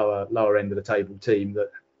a lower end of the table team that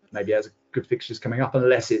maybe has good fixtures coming up,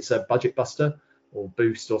 unless it's a budget buster or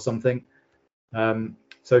boost or something.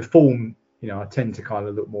 So form, I tend to kind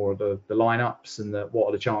of look more at the lineups and what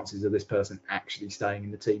are the chances of this person actually staying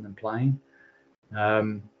in the team and playing.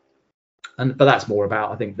 But that's more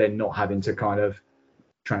about, I think, then not having to kind of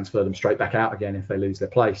transfer them straight back out again if they lose their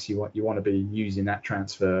place. You want to be using that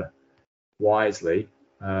transfer wisely,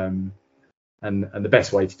 and the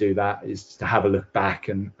best way to do that is to have a look back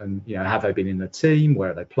and have they been in the team,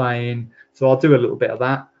 where are they playing. So I'll do a little bit of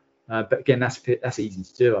that, but again, that's easy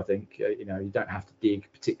to do. I think you don't have to dig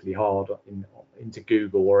particularly hard into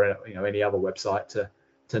Google or any other website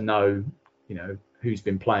to know who's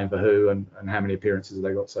been playing for who and how many appearances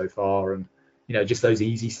they got so far, and just those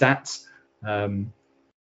easy stats.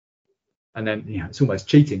 And then it's almost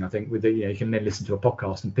cheating, I think, with you can then listen to a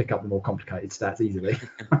podcast and pick up the more complicated stats easily.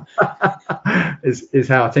 is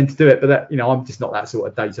how I tend to do it. But that I'm just not that sort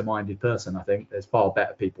of data-minded person. I think there's far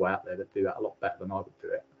better people out there that do that a lot better than I would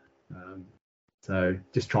do it. So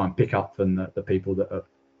just try and pick up from the people that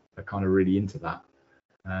are kind of really into that.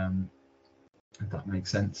 If that makes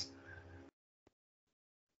sense.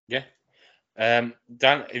 Yeah. Dan,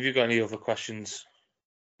 have you got any other questions?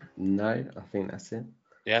 No, I think that's it.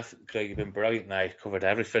 Yeah, Craig, you've been brilliant now. You've covered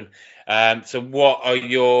everything. So what are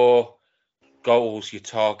your goals, your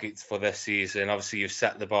targets for this season? Obviously, you've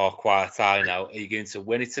set the bar quite high now. Are you going to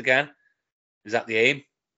win it again? Is that the aim?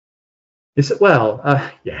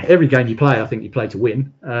 Every game you play, I think you play to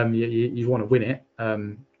win. You want to win it.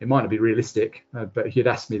 It might not be realistic, but if you'd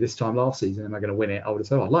asked me this time last season, am I going to win it? I would have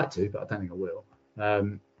said, I'd like to, but I don't think I will.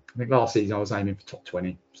 I think last season I was aiming for top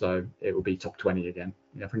 20, so it will be top 20 again.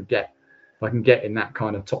 If I can get in that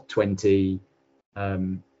kind of top 20,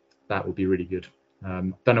 that would be really good.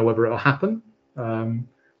 Don't know whether it'll happen,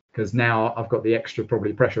 because now I've got the extra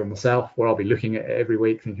probably pressure on myself, where I'll be looking at it every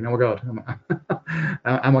week thinking, oh my God,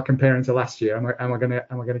 am I comparing to last year? Am I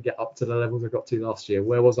gonna get up to the levels I got to last year?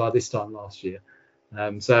 Where was I this time last year?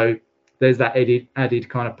 So there's that added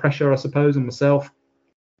kind of pressure, I suppose, on myself.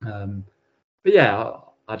 But yeah,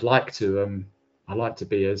 I'd like to I like to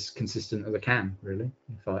be as consistent as I can, really.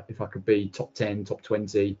 If I could be top 10, top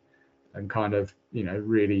 20, and kind of,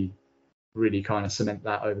 really kind of cement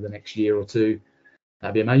that over the next year or two,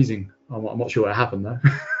 that'd be amazing. I'm not sure what happened though.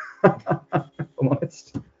 I'm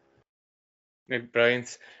honest.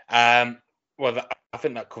 Brilliant. Well, I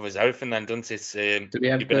think that covers everything then, doesn't it? Do we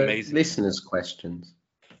have you've been amazing. listeners' questions?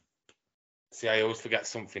 See, I always forget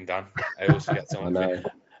something, Dan. I always forget something. I know.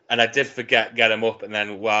 And I did get them up, and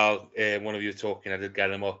then while one of you were talking, I did get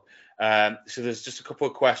them up. So there's just a couple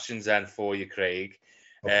of questions then for you, Craig.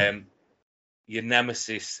 Okay. Your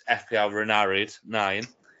nemesis, FPL Renarid 9,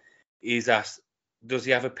 he's asked, does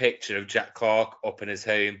he have a picture of Jack Clarke up in his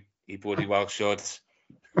home? He bloody well should.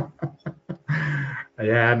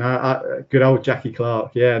 Yeah, no, good old Jackie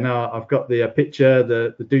Clarke. Yeah, no, I've got the picture,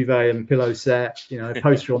 the duvet and pillow set,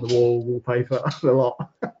 poster on the wall, wallpaper, a lot.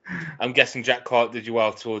 I'm guessing Jack Clarke did you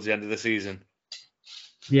well towards the end of the season.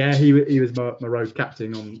 Yeah, he was my road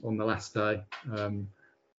captain on the last day.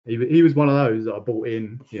 He was one of those that I bought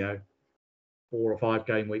in, 4 or 5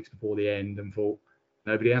 game weeks before the end and thought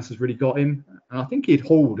nobody else has really got him. And I think he'd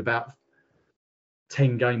hauled about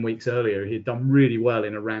 10 game weeks earlier. He'd done really well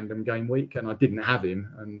in a random game week, and I didn't have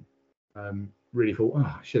him, and really thought,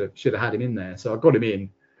 I should have had him in there. So I got him in,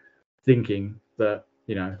 thinking that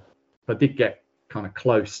if I did get kind of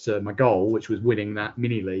close to my goal, which was winning that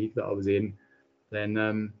mini league that I was in,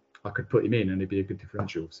 then I could put him in and it'd be a good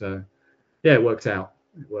differential. So yeah, it worked out.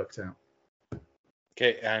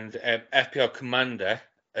 Okay, and FPL Commander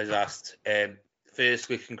has asked,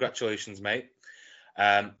 firstly, congratulations, mate.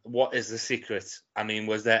 What is the secret? I mean,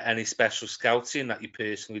 was there any special scouting that you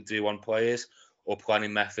personally do on players or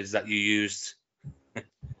planning methods that you used?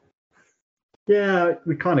 Yeah,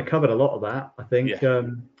 we kind of covered a lot of that. I think Yeah.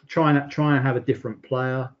 try and have a different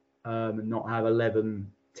player and not have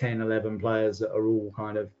 10, 11 players that are all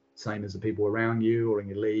kind of same as the people around you or in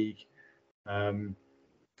your league.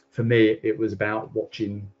 For me, it was about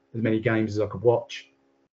watching as many games as I could watch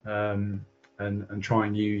and try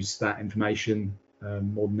and use that information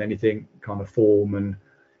more than anything, kind of form and,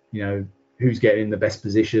 who's getting in the best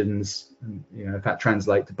positions. And, if that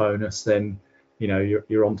translates to bonus, then,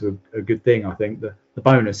 you're onto a good thing. I think the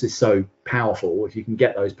bonus is so powerful. If you can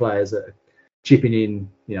get those players that are chipping in,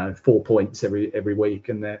 4 points every week,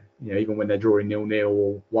 and they're, even when they're drawing 0-0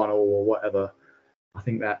 or 1-1 or whatever, I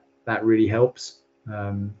think that really helps.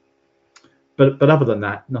 But other than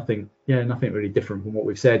that, nothing really different from what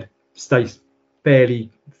we've said. Stay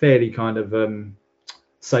fairly kind of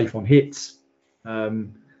safe on hits,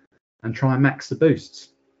 and try and max the boosts.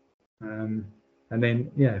 And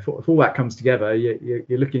then, if all that comes together,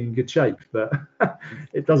 you're looking in good shape. But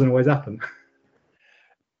it doesn't always happen.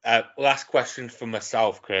 Last question for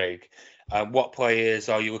myself, Craig. What players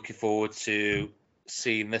are you looking forward to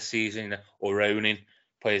seeing this season or owning?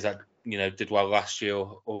 Players that did well last year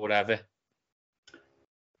or whatever.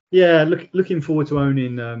 Yeah, looking forward to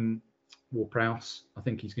owning Ward-Prowse. I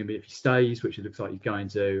think he's going to be, if he stays, which it looks like he's going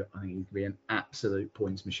to, I think he's going to be an absolute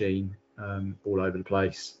points machine all over the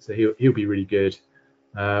place. So he'll be really good.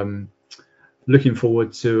 Looking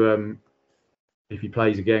forward to if he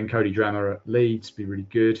plays again, Cody Drammer at Leeds, be really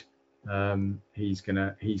good. He's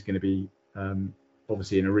gonna be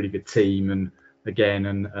obviously in a really good team and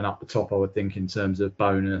up the top, I would think, in terms of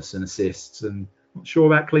bonus and assists. And not sure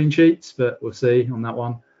about clean sheets, but we'll see on that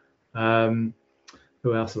one.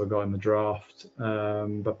 Who else have I got in the draft?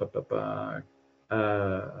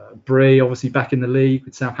 Bree, obviously back in the league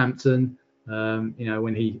with Southampton.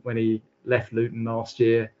 When he left Luton last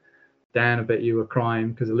year, Dan, I bet you were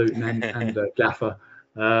crying because of Luton and Gaffr.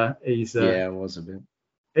 I was a bit.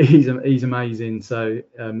 He's amazing. So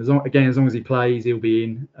as long as he plays, he'll be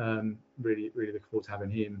in. Really looking forward to having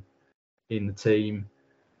him in the team.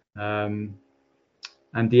 And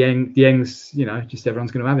Dieng's, just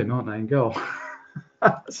everyone's going to have him, aren't they, in goal?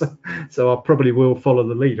 so I probably will follow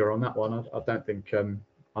the leader on that one. I don't think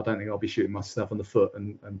I'll be shooting myself on the foot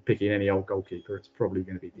and picking any old goalkeeper. It's probably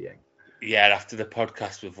going to be Dieng. Yeah, after the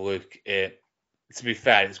podcast with Luke, to be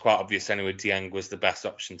fair, it's quite obvious anyway. Dieng was the best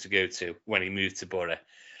option to go to when he moved to Borough.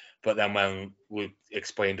 But then when we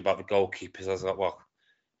explained about the goalkeepers, I was like, well,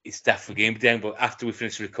 it's definitely going to be Dieng. But after we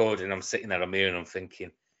finished recording, I'm sitting there, I'm here, and I'm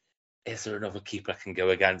thinking, is there another keeper I can go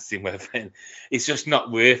against him with? It's just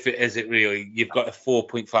not worth it, is it really? You've got a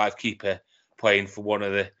 4.5 keeper playing for one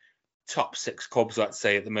of the top 6 clubs, let's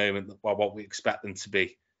say, at the moment, or what we expect them to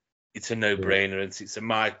be. It's a no-brainer. And it's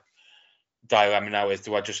my dilemma now is,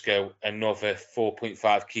 do I just go another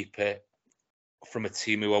 4.5 keeper from a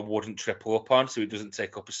team who I wouldn't triple up on so he doesn't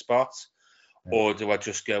take up a spot? Yeah. Or do I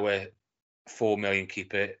just go a 4 million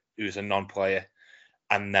keeper who's a non-player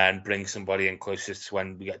and then bring somebody in closest to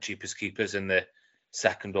when we get cheapest keepers in the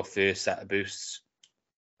second or third set of boosts.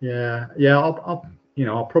 Yeah.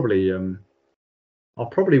 I'll probably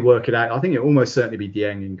work it out. I think it'll almost certainly be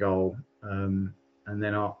Dieng in goal, and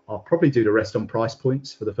then I'll probably do the rest on price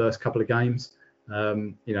points for the first couple of games.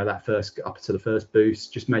 That first up to the first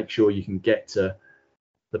boost, just make sure you can get to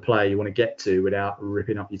the player you want to get to without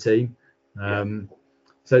ripping up your team.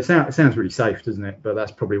 So it sounds really safe, doesn't it? But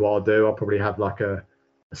that's probably what I'll do. I'll probably have like a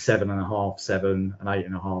 7.5, 7, an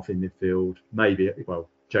 8.5 in midfield. Maybe,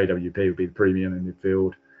 JWP would be the premium in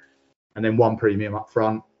midfield, and then one premium up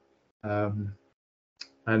front. And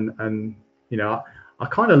I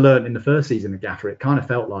kind of learned in the first season of Gaffr, it kind of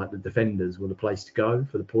felt like the defenders were the place to go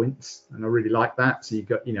for the points, and I really like that. So you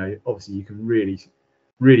got, obviously you can really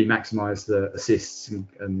maximise the assists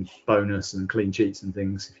and bonus and clean sheets and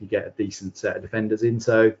things if you get a decent set of defenders in.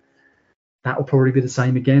 So that will probably be the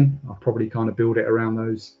same again. I'll probably kind of build it around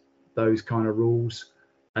those kind of rules,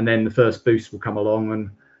 and then the first boost will come along and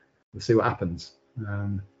we'll see what happens.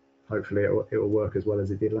 Hopefully it will work as well as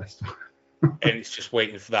it did last time. And it's just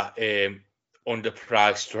waiting for that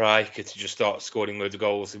underpriced striker to just start scoring loads of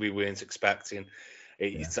goals that we weren't expecting.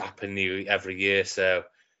 It's happened nearly every year, so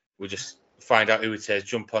we'll just find out who it is,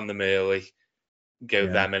 jump on them early, go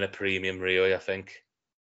them in a premium, really, I think.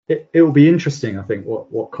 It will be interesting, I think,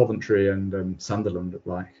 what Coventry and Sunderland look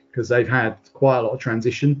like, because they've had quite a lot of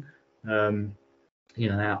transition, out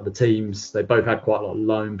of the teams. They both had quite a lot of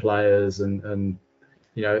loan players, and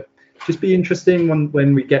just be interesting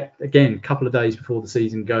when we get, again, a couple of days before the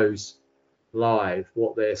season goes live,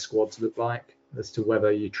 what their squads look like, as to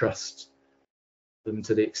whether you trust them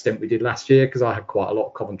to the extent we did last year, because I had quite a lot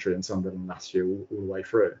of Coventry and Sunderland last year all the way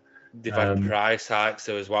through. They've had price hikes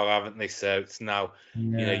as well, haven't they? So it's now,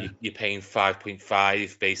 you're paying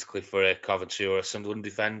 5.5 basically for a Coventry or a Sunderland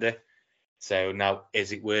defender. So now,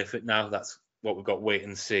 is it worth it now? That's what we've got to wait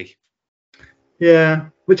and see. Yeah,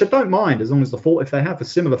 which I don't mind, as long as if they have a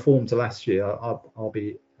similar form to last year,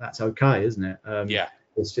 that's okay, isn't it?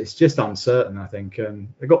 It's just uncertain, I think.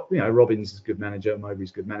 They got, Robbins is a good manager,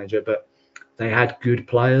 Mowbray's a good manager, but they had good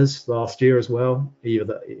players last year as well,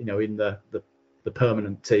 either in the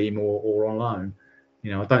permanent team or on loan.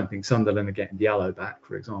 I don't think Sunderland are getting Diallo back,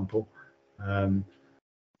 for example. And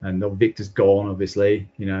Victor's gone, obviously.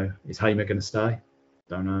 Is Hamer going to stay?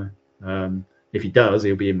 Don't know. If he does,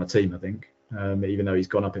 he'll be in my team, I think, even though he's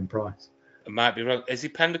gone up in price. I might be wrong. Is he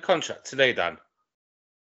penned a contract today, Dan?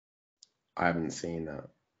 I haven't seen that.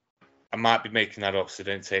 I might be making that up, so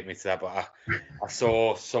don't take me to that. But I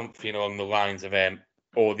saw something along the lines of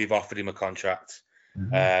they've offered him a contract.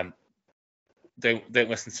 Mm-hmm. Don't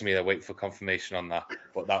listen to me. I'll wait for confirmation on that.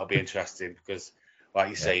 But that'll be interesting because, like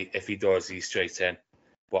you say, if he does, he's straight in.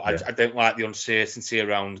 But I don't like the uncertainty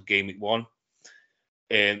around game week 1.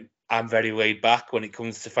 I'm very laid back when it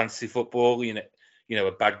comes to fantasy football. A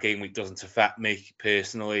bad game week doesn't affect me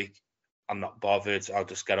personally. I'm not bothered. I'll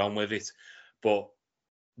just get on with it. But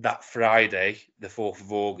that Friday, the 4th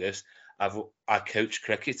of August, I coach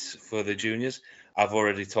cricket for the juniors. I've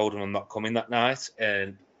already told them I'm not coming that night,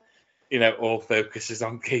 and all focus is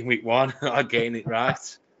on game week 1. I'm getting it right.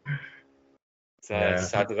 So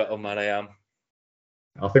sad little man I am.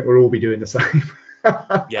 I think we'll all be doing the same.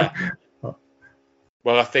 Yeah.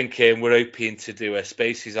 Well, I think we're hoping to do a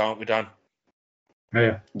Spaces, aren't we, Dan?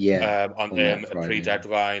 Yeah. On a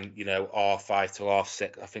pre-deadline, 5:30 till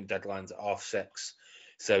 6:30. I think deadline's at 6:30.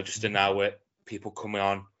 So just an hour, people come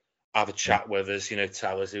on, have a chat with us,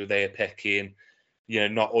 tell us who they are picking.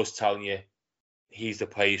 Not us telling you he's the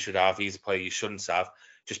player you should have, he's the player you shouldn't have.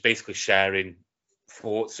 Just basically sharing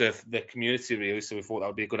thoughts of the community, really. So we thought that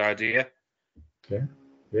would be a good idea.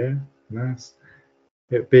 Yeah, nice.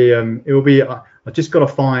 It will be. I just got to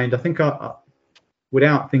find. I think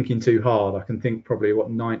without thinking too hard, I can think probably what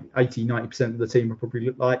 80-90% of the team will probably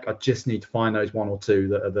look like. I just need to find those one or two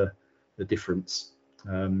that are the difference.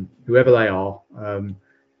 Whoever they are,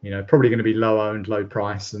 probably going to be low owned, low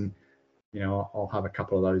price, and I'll have a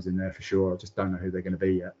couple of those in there for sure. I just don't know who they're going to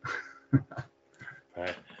be yet.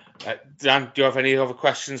 Right. Dan, do you have any other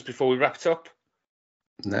questions before we wrap it up?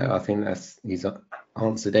 No, I think he's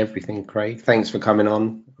answered everything, Craig. Thanks for coming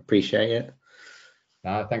on. Appreciate it.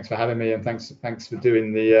 Thanks for having me, and thanks for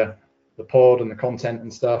doing the pod and the content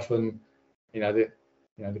and stuff. And the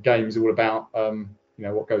game is all about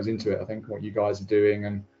what goes into it. I think what you guys are doing,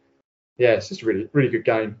 and it's just a really, really good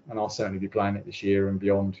game. And I'll certainly be playing it this year and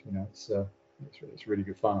beyond. It's really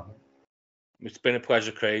good fun, I think. It's been a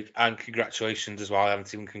pleasure, Craig, and congratulations as well. I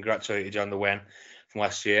haven't even congratulated you on the win from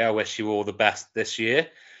last year. I wish you all the best this year.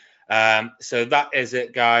 So that is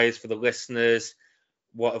it, guys, for the listeners.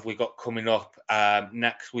 what have we got coming up?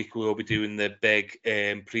 Next week we'll be doing the big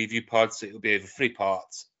preview pod, so it'll be over 3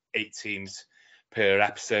 parts, 8 teams per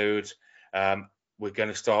episode. We're going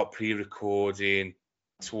to start pre-recording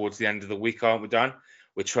towards the end of the week, aren't we, Dan?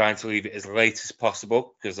 We're trying to leave it as late as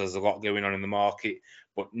possible because there's a lot going on in the market,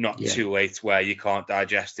 but not too late where you can't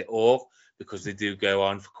digest it all, because they do go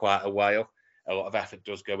on for quite a while. A lot of effort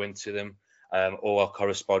does go into them. All our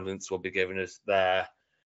correspondents will be giving us their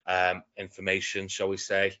information, shall we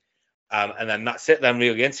say. And then that's it. Then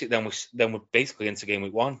really into it. Then we're basically into game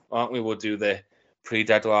week 1, aren't we? We'll do the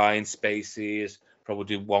pre-deadline spaces, probably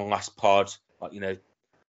do one last pod, like,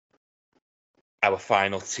 our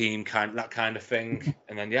final team, that kind of thing.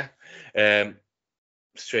 And then,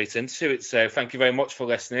 straight into it. So thank you very much for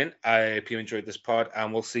listening. I hope you enjoyed this pod,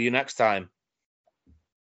 and we'll see you next time.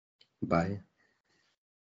 Bye.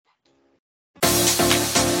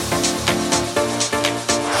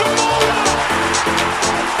 Samoa!